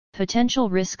Potential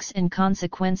risks and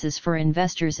consequences for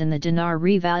investors in the dinar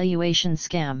revaluation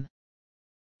scam.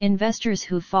 Investors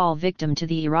who fall victim to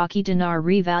the Iraqi dinar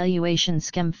revaluation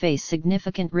scam face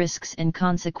significant risks and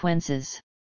consequences.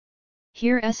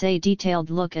 Here's a detailed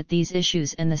look at these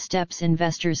issues and the steps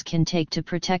investors can take to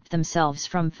protect themselves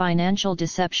from financial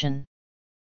deception.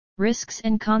 Risks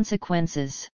and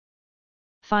consequences.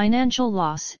 Financial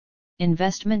loss,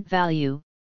 investment value.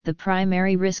 The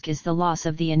primary risk is the loss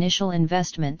of the initial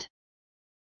investment.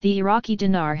 The Iraqi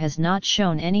dinar has not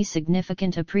shown any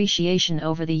significant appreciation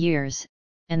over the years,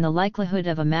 and the likelihood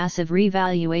of a massive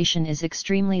revaluation is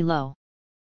extremely low.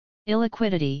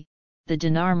 Illiquidity. The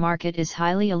dinar market is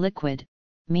highly illiquid,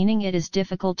 meaning it is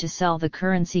difficult to sell the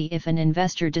currency if an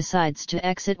investor decides to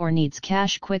exit or needs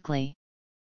cash quickly.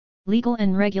 Legal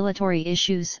and regulatory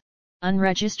issues.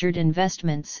 Unregistered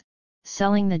investments.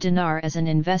 Selling the dinar as an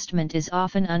investment is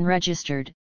often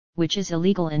unregistered, which is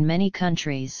illegal in many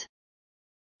countries.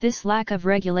 This lack of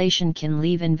regulation can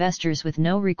leave investors with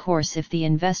no recourse if the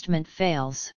investment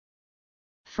fails.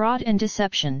 Fraud and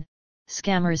deception.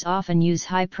 Scammers often use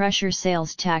high-pressure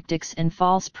sales tactics and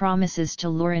false promises to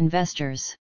lure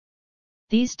investors.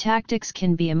 These tactics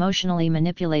can be emotionally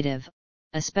manipulative,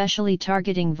 especially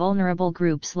targeting vulnerable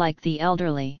groups like the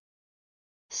elderly.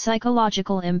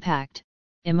 Psychological impact.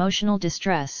 Emotional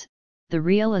distress. The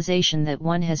realization that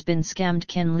one has been scammed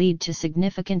can lead to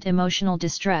significant emotional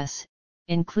distress,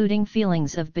 including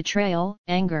feelings of betrayal,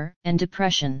 anger, and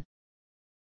depression.